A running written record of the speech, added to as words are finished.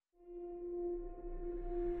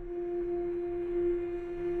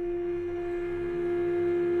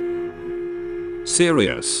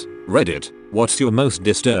Serious. Reddit, what's your most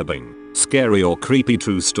disturbing, scary or creepy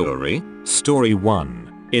true story? Story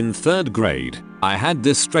 1. In 3rd grade, I had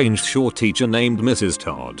this strange short teacher named Mrs.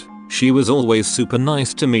 Todd. She was always super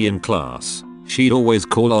nice to me in class. She'd always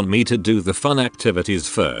call on me to do the fun activities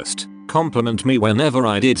first, compliment me whenever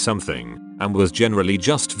I did something, and was generally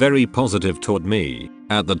just very positive toward me.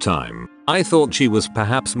 At the time, I thought she was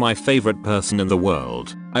perhaps my favorite person in the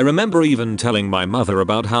world. I remember even telling my mother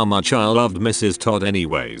about how much I loved Mrs. Todd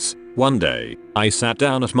anyways. One day, I sat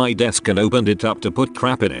down at my desk and opened it up to put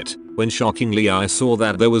crap in it, when shockingly I saw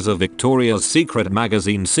that there was a Victoria's Secret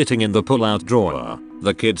magazine sitting in the pull-out drawer.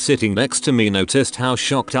 The kid sitting next to me noticed how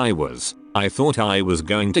shocked I was. I thought I was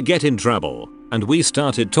going to get in trouble, and we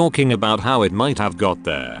started talking about how it might have got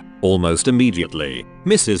there. Almost immediately,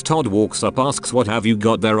 Mrs. Todd walks up, asks, "What have you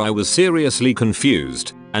got there?" I was seriously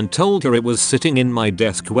confused, and told her it was sitting in my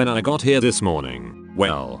desk when I got here this morning.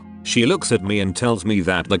 Well, she looks at me and tells me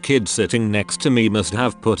that the kid sitting next to me must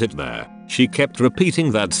have put it there. She kept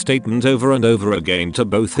repeating that statement over and over again to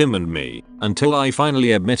both him and me, until I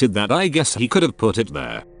finally admitted that I guess he could have put it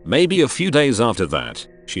there. Maybe a few days after that,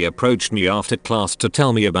 she approached me after class to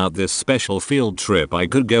tell me about this special field trip I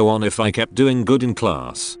could go on if I kept doing good in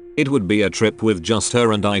class. It would be a trip with just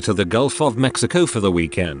her and I to the Gulf of Mexico for the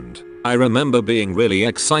weekend. I remember being really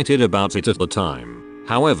excited about it at the time.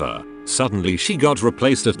 However, suddenly she got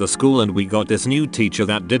replaced at the school and we got this new teacher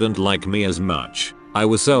that didn't like me as much. I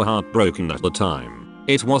was so heartbroken at the time.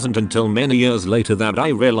 It wasn't until many years later that I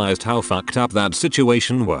realized how fucked up that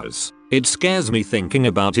situation was. It scares me thinking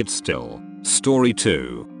about it still. Story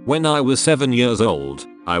 2. When I was 7 years old,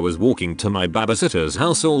 I was walking to my babysitter's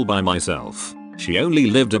house all by myself. She only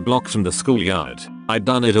lived a block from the schoolyard. I'd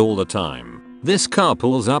done it all the time. This car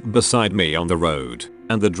pulls up beside me on the road,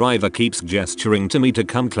 and the driver keeps gesturing to me to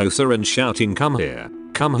come closer and shouting, "Come here.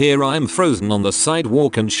 Come here." I'm frozen on the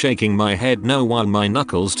sidewalk and shaking my head no while my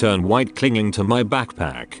knuckles turn white, clinging to my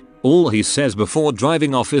backpack. All he says before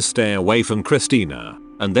driving off is, "Stay away from Christina."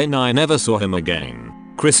 And then I never saw him again.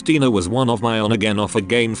 Christina was one of my on again off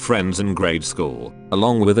again friends in grade school,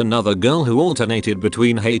 along with another girl who alternated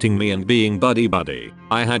between hating me and being buddy-buddy.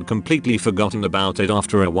 I had completely forgotten about it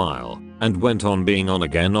after a while, and went on being on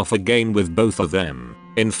again off again with both of them.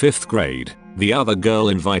 In 5th grade, the other girl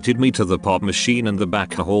invited me to the pop machine in the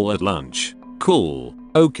back hall at lunch. Cool.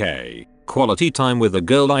 Okay. Quality time with a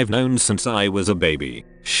girl I've known since I was a baby.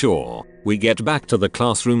 Sure. We get back to the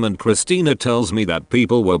classroom and Christina tells me that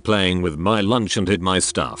people were playing with my lunch and hid my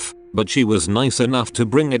stuff, but she was nice enough to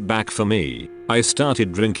bring it back for me. I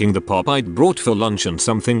started drinking the pop I'd brought for lunch and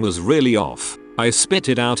something was really off. I spit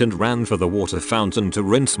it out and ran for the water fountain to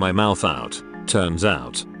rinse my mouth out. Turns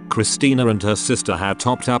out, Christina and her sister had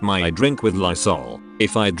topped up my drink with Lysol.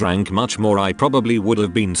 If I drank much more I probably would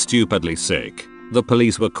have been stupidly sick. The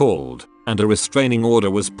police were called, and a restraining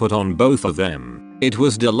order was put on both of them. It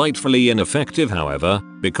was delightfully ineffective, however,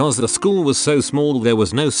 because the school was so small there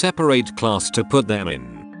was no separate class to put them in.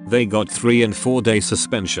 They got 3 and 4 day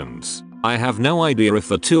suspensions. I have no idea if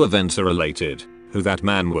the two events are related, who that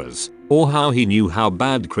man was, or how he knew how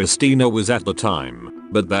bad Christina was at the time,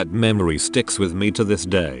 but that memory sticks with me to this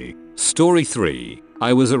day. Story 3.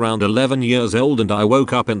 I was around 11 years old and I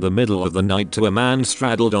woke up in the middle of the night to a man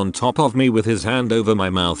straddled on top of me with his hand over my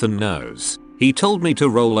mouth and nose. He told me to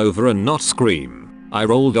roll over and not scream. I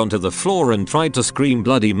rolled onto the floor and tried to scream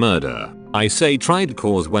bloody murder. I say tried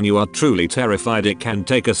cause when you are truly terrified it can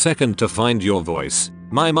take a second to find your voice.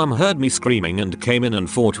 My mum heard me screaming and came in and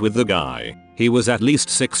fought with the guy. He was at least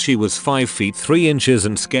 6, she was 5 feet 3 inches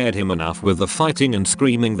and scared him enough with the fighting and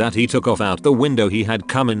screaming that he took off out the window he had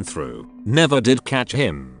come in through. Never did catch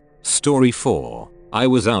him. Story 4. I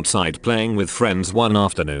was outside playing with friends one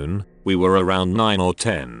afternoon. We were around 9 or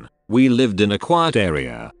 10. We lived in a quiet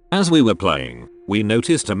area. As we were playing, we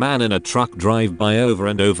noticed a man in a truck drive by over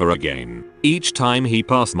and over again. Each time he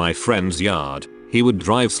passed my friend's yard, he would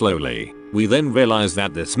drive slowly. We then realized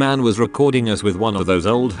that this man was recording us with one of those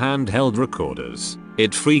old handheld recorders.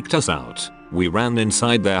 It freaked us out. We ran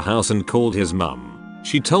inside their house and called his mum.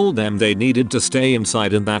 She told them they needed to stay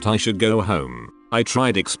inside and that I should go home. I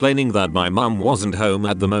tried explaining that my mum wasn't home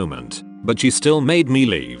at the moment, but she still made me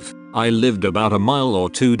leave. I lived about a mile or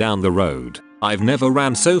 2 down the road. I've never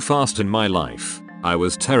ran so fast in my life. I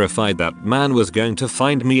was terrified that man was going to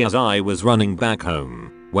find me as I was running back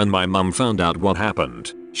home. When my mum found out what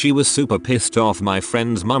happened, she was super pissed off my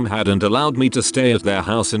friend's mum hadn't allowed me to stay at their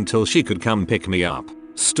house until she could come pick me up.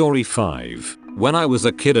 Story 5. When I was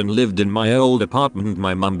a kid and lived in my old apartment,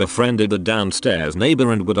 my mum befriended a downstairs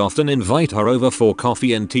neighbor and would often invite her over for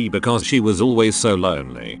coffee and tea because she was always so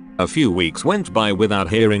lonely. A few weeks went by without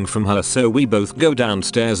hearing from her, so we both go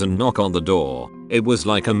downstairs and knock on the door. It was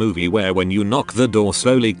like a movie where when you knock the door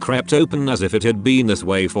slowly crept open as if it had been this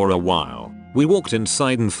way for a while. We walked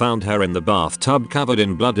inside and found her in the bathtub covered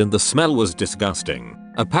in blood and the smell was disgusting.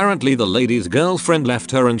 Apparently the lady's girlfriend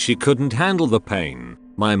left her and she couldn't handle the pain.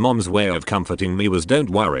 My mom's way of comforting me was, "Don't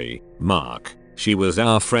worry, Mark. She was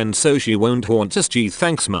our friend so she won't haunt us. Gee,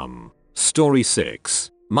 thanks mum." Story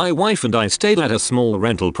 6. My wife and I stayed at a small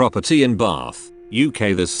rental property in Bath,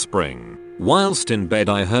 UK this spring. Whilst in bed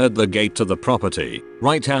I heard the gate to the property,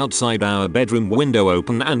 right outside our bedroom window,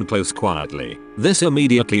 open and close quietly. This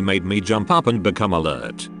immediately made me jump up and become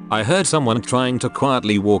alert. I heard someone trying to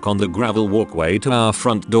quietly walk on the gravel walkway to our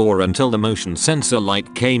front door until the motion sensor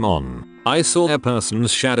light came on. I saw a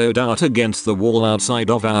person's shadow dart against the wall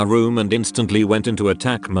outside of our room and instantly went into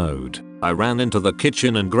attack mode. I ran into the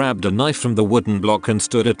kitchen and grabbed a knife from the wooden block and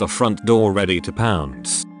stood at the front door ready to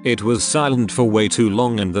pounce. It was silent for way too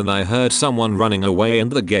long and then I heard someone running away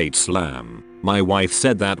and the gate slam. My wife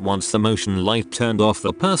said that once the motion light turned off,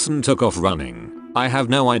 the person took off running. I have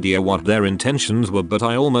no idea what their intentions were, but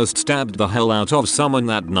I almost stabbed the hell out of someone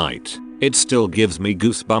that night. It still gives me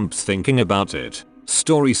goosebumps thinking about it.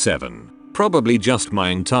 Story 7. Probably just my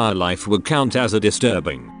entire life would count as a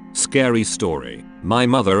disturbing, scary story. My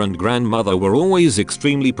mother and grandmother were always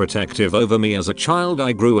extremely protective over me as a child.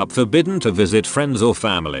 I grew up forbidden to visit friends or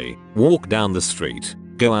family, walk down the street,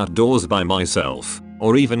 go outdoors by myself,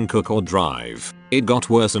 or even cook or drive. It got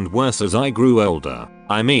worse and worse as I grew older.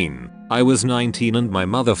 I was 19 and my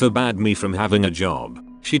mother forbade me from having a job.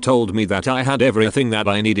 She told me that I had everything that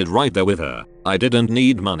I needed right there with her. I didn't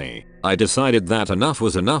need money. I decided that enough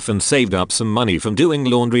was enough and saved up some money from doing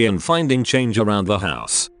laundry and finding change around the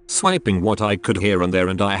house, swiping what I could here and there,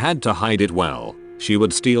 and I had to hide it well. She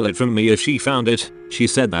would steal it from me if she found it. She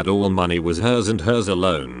said that all money was hers and hers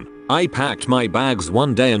alone. I packed my bags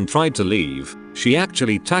one day and tried to leave. She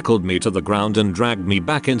actually tackled me to the ground and dragged me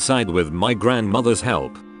back inside with my grandmother's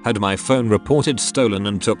help. Had my phone reported stolen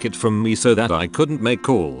and took it from me so that I couldn't make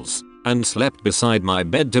calls, and slept beside my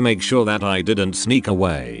bed to make sure that I didn't sneak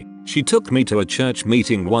away. She took me to a church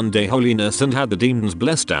meeting one day, holiness, and had the demons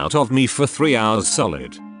blessed out of me for 3 hours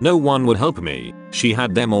solid. No one would help me. She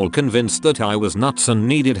had them all convinced that I was nuts and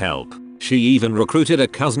needed help. She even recruited a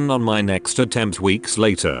cousin on my next attempt weeks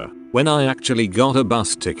later, when I actually got a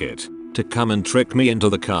bus ticket, to come and trick me into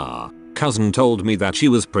the car. Cousin told me that she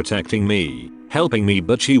was protecting me, helping me,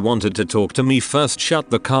 but she wanted to talk to me first. Shut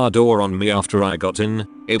the car door on me after I got in.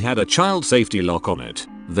 It had a child safety lock on it.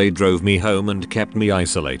 They drove me home and kept me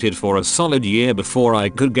isolated for a solid year before I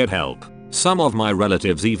could get help. Some of my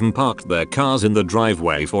relatives even parked their cars in the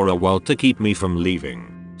driveway for a while to keep me from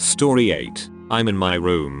leaving. Story 8. I'm in my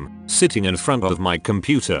room, sitting in front of my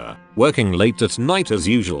computer, working late at night as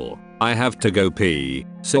usual. I have to go pee,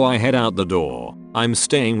 so I head out the door. I'm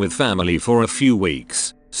staying with family for a few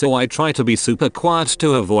weeks, so I try to be super quiet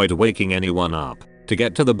to avoid waking anyone up. To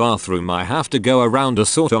get to the bathroom I have to go around a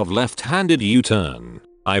sort of left-handed U-turn.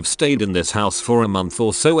 I've stayed in this house for a month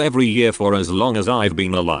or so every year for as long as I've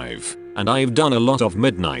been alive, and I've done a lot of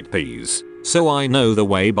midnight pees, so I know the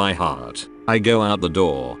way by heart. I go out the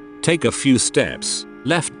door, take a few steps,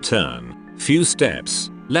 left turn, few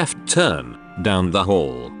steps, left turn, down the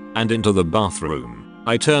hall, and into the bathroom.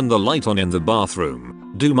 I turn the light on in the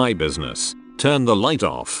bathroom, do my business, turn the light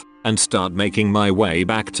off, and start making my way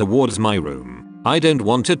back towards my room. I don't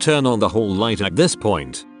want to turn on the hall light at this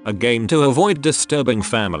point, again to avoid disturbing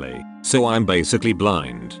family, so I'm basically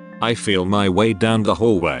blind. I feel my way down the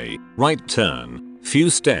hallway, right turn, few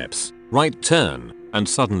steps, right turn, and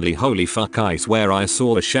suddenly, holy fuck, I swear I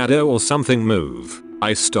saw a shadow or something move.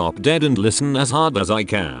 I stop dead and listen as hard as I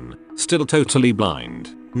can, still totally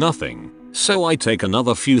blind, nothing. So I take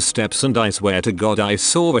another few steps and I swear to God I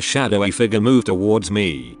saw a shadowy figure move towards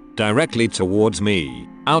me, directly towards me,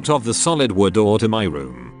 out of the solid wood door to my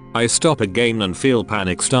room. I stop again and feel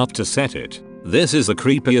panic start to set it. This is the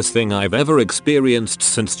creepiest thing I've ever experienced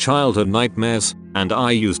since childhood nightmares, and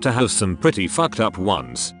I used to have some pretty fucked up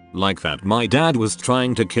ones, like that my dad was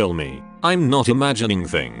trying to kill me. I'm not imagining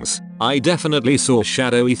things. I definitely saw a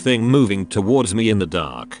shadowy thing moving towards me in the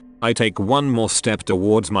dark. I take one more step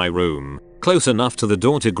towards my room, close enough to the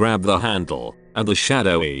door to grab the handle, and the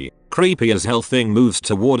shadowy, creepy as hell thing moves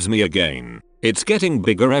towards me again. It's getting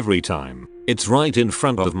bigger every time. It's right in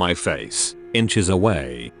front of my face, inches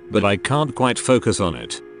away, but I can't quite focus on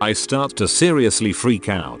it. I start to seriously freak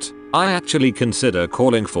out. I actually consider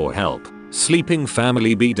calling for help, Sleeping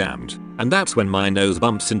family be damned. And that's when my nose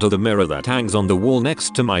bumps into the mirror that hangs on the wall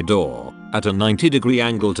next to my door, at a 90-degree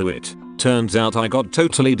angle to it. Turns out I got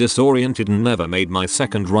totally disoriented and never made my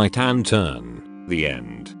second right-hand turn. The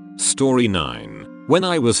end. Story 9. When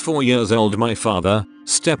I was 4 years old, my father,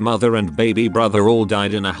 stepmother and baby brother all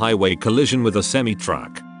died in a highway collision with a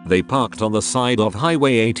semi-truck. They parked on the side of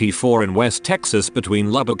Highway 84 in West Texas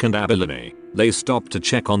between Lubbock and Abilene. They stopped to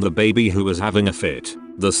check on the baby who was having a fit.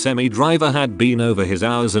 The semi-driver had been over his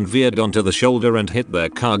hours and veered onto the shoulder and hit their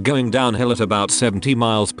car going downhill at about 70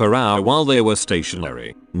 miles per hour while they were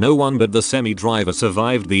stationary. No one but the semi-driver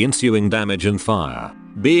survived the ensuing damage and fire.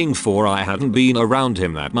 Being 4, I hadn't been around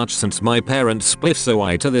him that much since my parents split, so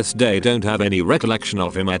I to this day don't have any recollection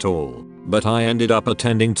of him at all. But I ended up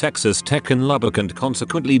attending Texas Tech in Lubbock and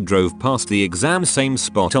consequently drove past the exact same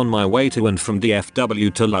spot on my way to and from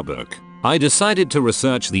DFW to Lubbock. I decided to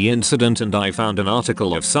research the incident and I found an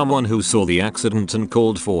article of someone who saw the accident and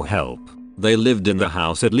called for help. They lived in the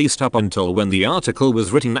house at least up until when the article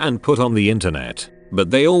was written and put on the internet.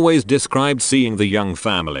 But they always described seeing the young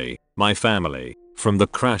family, my family, from the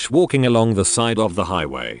crash walking along the side of the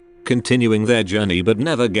highway, continuing their journey but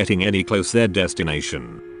never getting any close their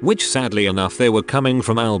destination. Which sadly enough they were coming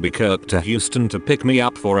from Albuquerque to Houston to pick me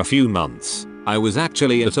up for a few months. I was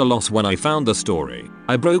actually at a loss when I found the story.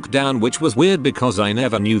 I broke down, which was weird because I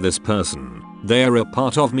never knew this person. They're a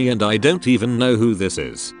part of me and I don't even know who this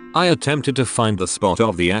is. I attempted to find the spot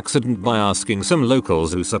of the accident by asking some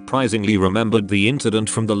locals who surprisingly remembered the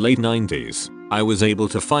incident from the late 90s. I was able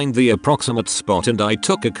to find the approximate spot and I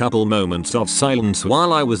took a couple moments of silence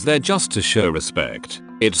while I was there just to show respect.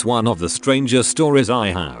 It's one of the strangest stories I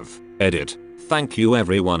have. Edit. Thank you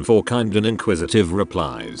everyone for kind and inquisitive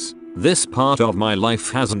replies. This part of my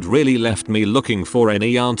life hasn't really left me looking for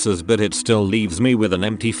any answers, but it still leaves me with an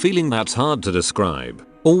empty feeling that's hard to describe.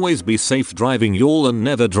 Always be safe driving y'all and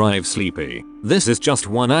never drive sleepy. This is just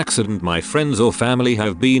one accident my friends or family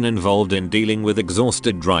have been involved in dealing with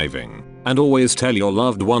exhausted driving. And always tell your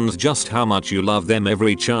loved ones just how much you love them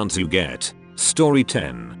every chance you get. Story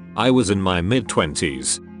 10. I was in my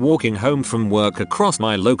mid-20s, walking home from work across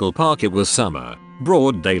my local park. It was summer,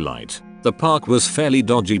 broad daylight. The park was fairly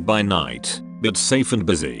dodgy by night, but safe and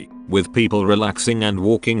busy, with people relaxing and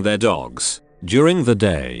walking their dogs. During the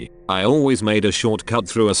day, I always made a shortcut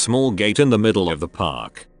through a small gate in the middle of the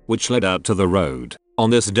park, which led out to the road.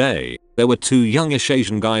 On this day, there were 2 youngish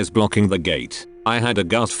Asian guys blocking the gate. I had a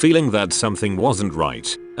gut feeling that something wasn't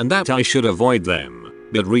right, and that I should avoid them,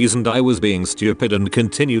 but reasoned I was being stupid and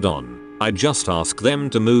continued on. I just asked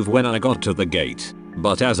them to move when I got to the gate.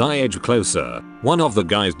 But as I edged closer, one of the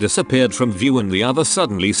guys disappeared from view and the other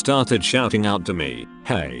suddenly started shouting out to me,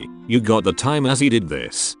 "Hey, you got the time?" As he did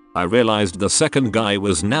this, I realized the second guy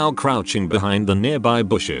was now crouching behind the nearby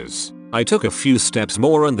bushes. I took a few steps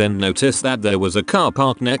more and then noticed that there was a car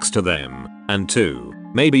parked next to them, and 2,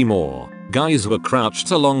 maybe more, guys were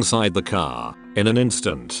crouched alongside the car. In an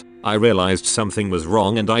instant, I realized something was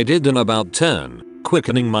wrong and I did an about turn,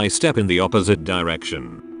 quickening my step in the opposite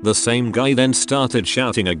direction. The same guy then started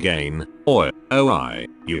shouting again, "Oi,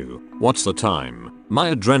 you, what's the time?"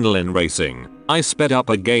 My adrenaline racing, I sped up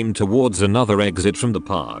again towards another exit from the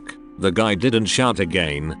park. The guy didn't shout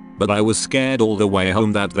again, but I was scared all the way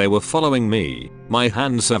home that they were following me. My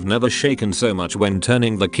hands have never shaken so much when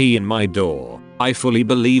turning the key in my door. I fully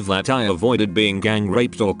believe that I avoided being gang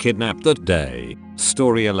raped or kidnapped that day.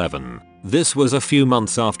 Story 11. This was a few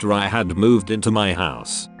months after I had moved into my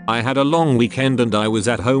house. I had a long weekend and I was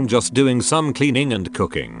at home just doing some cleaning and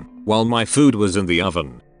cooking. While my food was in the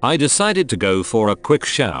oven, I decided to go for a quick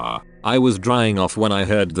shower. I was drying off when I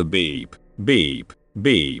heard the beep, beep,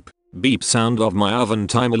 beep, beep sound of my oven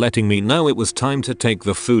timer letting me know it was time to take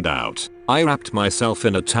the food out. I wrapped myself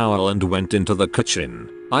in a towel and went into the kitchen.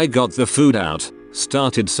 I got the food out,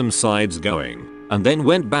 started some sides going, and then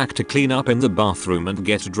went back to clean up in the bathroom and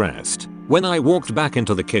get dressed. When I walked back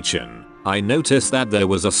into the kitchen, I noticed that there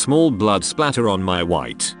was a small blood splatter on my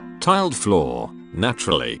white, tiled floor.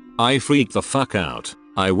 Naturally, I freaked the fuck out.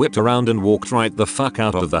 I whipped around and walked right the fuck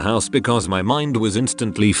out of the house because my mind was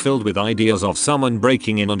instantly filled with ideas of someone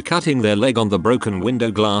breaking in and cutting their leg on the broken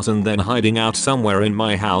window glass and then hiding out somewhere in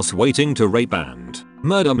my house waiting to rape and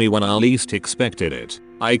murder me when I least expected it.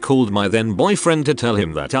 I called my then boyfriend to tell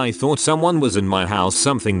him that I thought someone was in my house.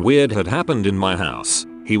 Something weird had happened in my house.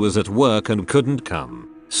 He was at work and couldn't come.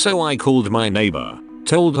 So I called my neighbor,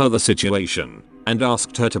 told her the situation, and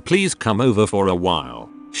asked her to please come over for a while.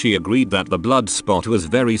 She agreed that the blood spot was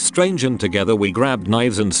very strange and together we grabbed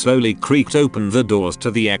knives and slowly creaked open the doors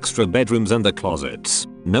to the extra bedrooms and the closets.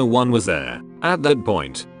 No one was there. At that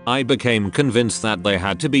point, I became convinced that they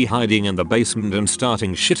had to be hiding in the basement and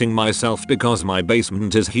starting shitting myself because my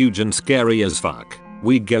basement is huge and scary as fuck.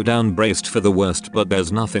 We go down braced for the worst, but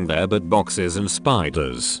there's nothing there but boxes and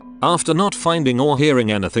spiders. After not finding or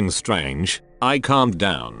hearing anything strange, I calmed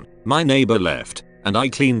down. My neighbor left, and I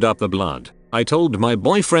cleaned up the blood. I told my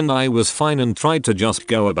boyfriend I was fine and tried to just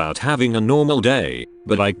go about having a normal day,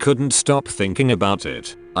 but I couldn't stop thinking about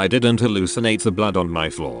it. I didn't hallucinate the blood on my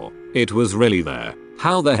floor. It was really there.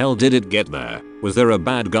 How the hell did it get there? Was there a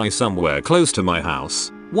bad guy somewhere close to my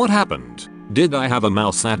house? What happened? Did I have a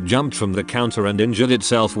mouse that jumped from the counter and injured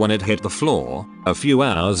itself when it hit the floor? A few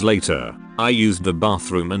hours later, I used the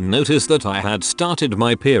bathroom and noticed that I had started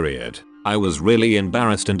my period. I was really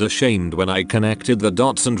embarrassed and ashamed when I connected the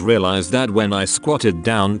dots and realized that when I squatted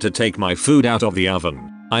down to take my food out of the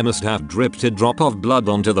oven, I must have dripped a drop of blood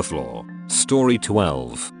onto the floor. Story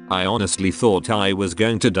 12. I honestly thought I was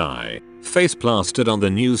going to die. Face plastered on the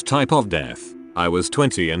news type of death. I was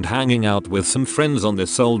 20 and hanging out with some friends on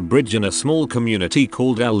this old bridge in a small community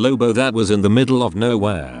called El Lobo that was in the middle of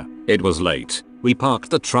nowhere. It was late. We parked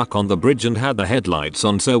the truck on the bridge and had the headlights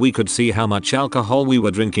on so we could see how much alcohol we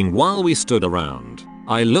were drinking while we stood around.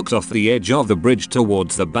 I looked off the edge of the bridge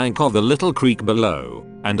towards the bank of the little creek below,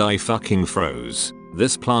 and I fucking froze.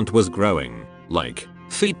 This plant was growing, like,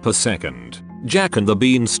 feet per second. Jack and the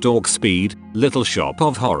Beanstalk speed, Little Shop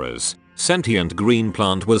of Horrors. Sentient green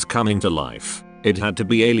plant was coming to life. It had to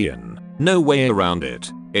be alien. No way around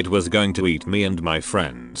it. It was going to eat me and my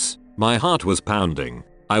friends. My heart was pounding.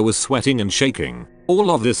 I was sweating and shaking.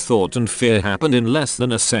 All of this thought and fear happened in less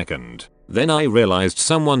than a second. Then I realized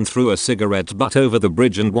someone threw a cigarette butt over the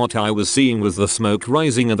bridge and what I was seeing was the smoke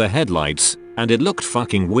rising in the headlights, and it looked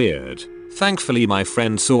fucking weird. Thankfully my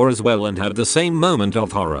friend saw as well and had the same moment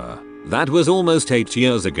of horror. That was almost 8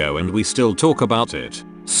 years ago and we still talk about it.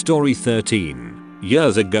 Story 13.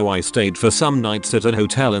 Years ago I stayed for some nights at a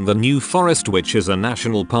hotel in the New Forest, which is a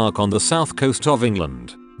national park on the south coast of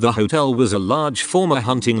England. The hotel was a large former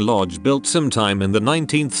hunting lodge built sometime in the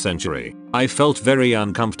 19th century. I felt very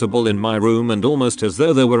uncomfortable in my room and almost as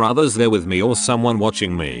though there were others there with me or someone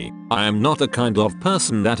watching me. I am not the kind of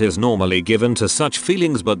person that is normally given to such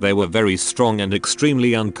feelings, but they were very strong and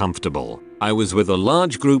extremely uncomfortable. I was with a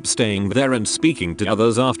large group staying there and speaking to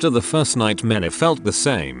others after the first night. Many felt the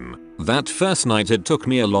same. That first night it took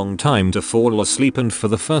me a long time to fall asleep, and for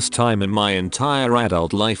the first time in my entire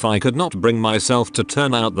adult life I could not bring myself to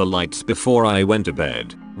turn out the lights before I went to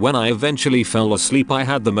bed. When I eventually fell asleep I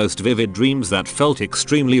had the most vivid dreams that felt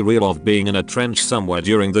extremely real, of being in a trench somewhere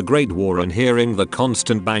during the Great War and hearing the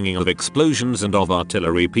constant banging of explosions and of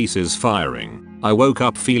artillery pieces firing. I woke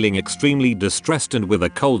up feeling extremely distressed and with a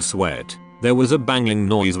cold sweat. There was a banging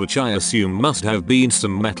noise which I assume must have been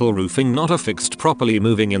some metal roofing not affixed properly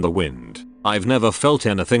moving in the wind. I've never felt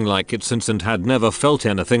anything like it since and had never felt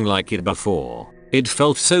anything like it before. It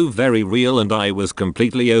felt so very real and I was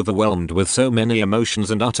completely overwhelmed with so many emotions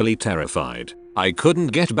and utterly terrified. I couldn't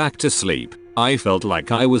get back to sleep. I felt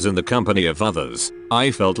like I was in the company of others.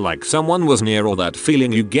 I felt like someone was near, or that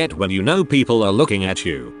feeling you get when you know people are looking at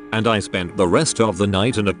you. And I spent the rest of the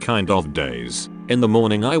night in a kind of daze. In the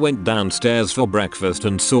morning I went downstairs for breakfast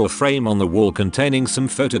and saw a frame on the wall containing some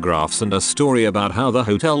photographs and a story about how the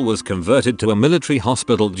hotel was converted to a military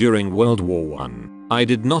hospital during World War I. I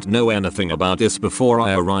did not know anything about this before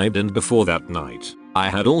I arrived, and before that night, I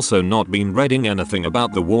had also not been reading anything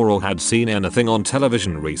about the war or had seen anything on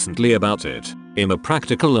television recently about it. I'm a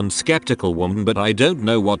practical and skeptical woman, but I don't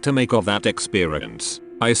know what to make of that experience.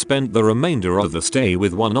 I spent the remainder of the stay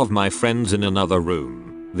with one of my friends in another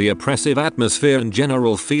room. The oppressive atmosphere and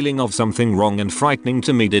general feeling of something wrong and frightening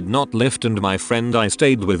to me did not lift, and my friend I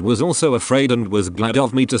stayed with was also afraid and was glad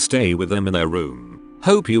of me to stay with them in their room.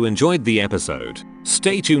 Hope you enjoyed the episode.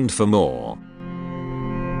 Stay tuned for more.